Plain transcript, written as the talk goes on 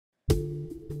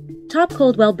Top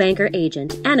Coldwell Banker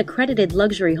agent and accredited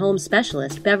luxury home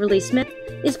specialist Beverly Smith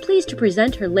is pleased to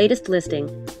present her latest listing,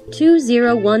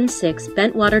 2016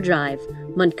 Bentwater Drive,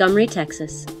 Montgomery,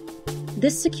 Texas.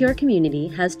 This secure community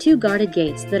has 2 guarded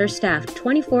gates that are staffed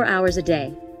 24 hours a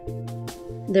day.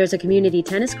 There's a community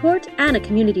tennis court and a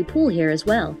community pool here as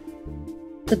well.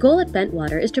 The goal at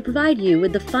Bentwater is to provide you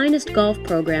with the finest golf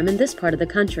program in this part of the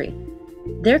country.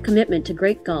 Their commitment to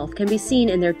great golf can be seen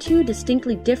in their 2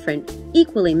 distinctly different,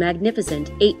 equally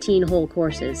magnificent 18-hole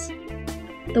courses.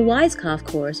 The Weiskopf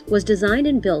course was designed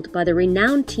and built by the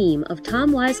renowned team of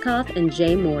Tom Weiskopf and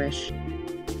Jay Moorish.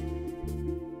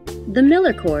 The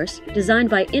Miller course, designed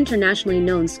by internationally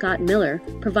known Scott Miller,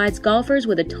 provides golfers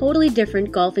with a totally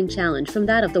different golfing challenge from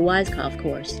that of the Weiskopf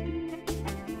course.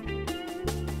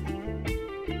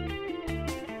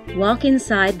 Walk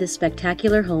inside this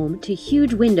spectacular home to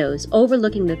huge windows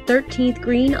overlooking the 13th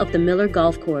green of the Miller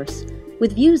Golf Course,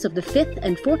 with views of the 5th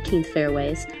and 14th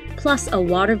fairways, plus a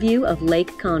water view of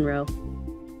Lake Conroe.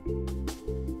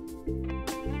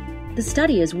 The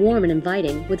study is warm and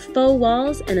inviting, with faux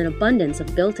walls and an abundance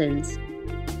of built-ins.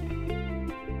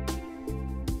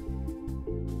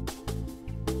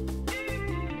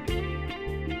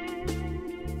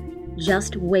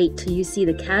 Just wait till you see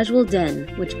the casual den,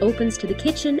 which opens to the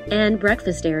kitchen and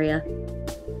breakfast area.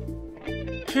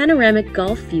 Panoramic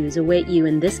golf views await you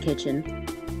in this kitchen.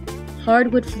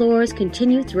 Hardwood floors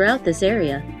continue throughout this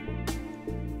area.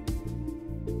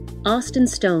 Austin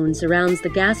stone surrounds the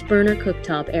gas burner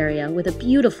cooktop area with a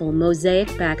beautiful mosaic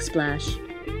backsplash.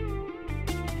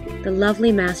 The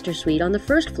lovely master suite on the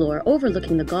first floor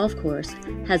overlooking the golf course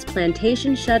has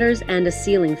plantation shutters and a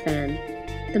ceiling fan.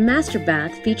 The master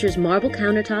bath features marble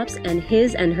countertops and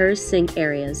his and hers sink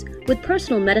areas, with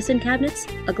personal medicine cabinets,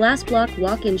 a glass block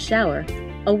walk-in shower,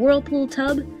 a whirlpool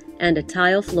tub, and a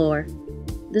tile floor.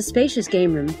 The spacious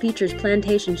game room features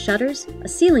plantation shutters, a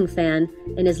ceiling fan,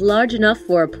 and is large enough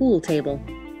for a pool table.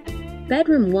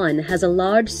 Bedroom 1 has a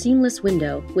large seamless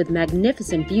window with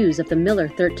magnificent views of the Miller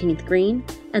 13th green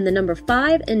and the number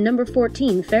 5 and number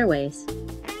 14 fairways.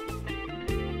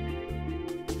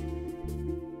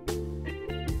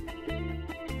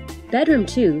 Bedroom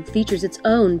 2 features its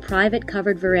own private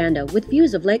covered veranda with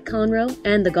views of Lake Conroe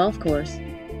and the golf course.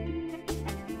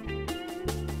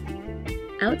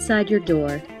 Outside your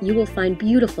door, you will find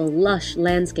beautiful, lush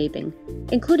landscaping,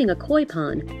 including a koi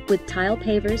pond with tile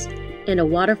pavers and a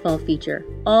waterfall feature,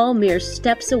 all mere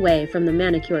steps away from the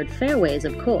manicured fairways,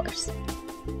 of course.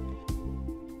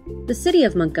 The city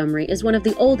of Montgomery is one of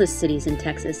the oldest cities in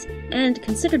Texas and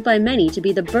considered by many to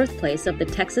be the birthplace of the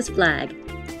Texas flag.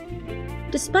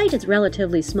 Despite its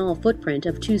relatively small footprint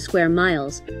of 2 square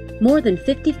miles, more than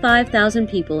 55,000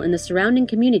 people in the surrounding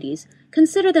communities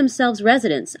consider themselves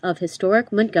residents of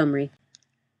historic Montgomery.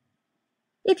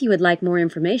 If you would like more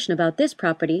information about this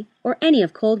property or any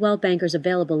of Coldwell Banker's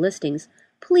available listings,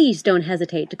 please don't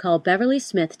hesitate to call Beverly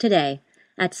Smith today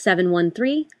at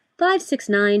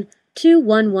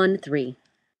 713-569-2113.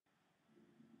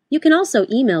 You can also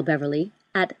email Beverly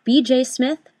at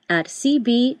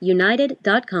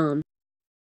bjsmith@cbunited.com.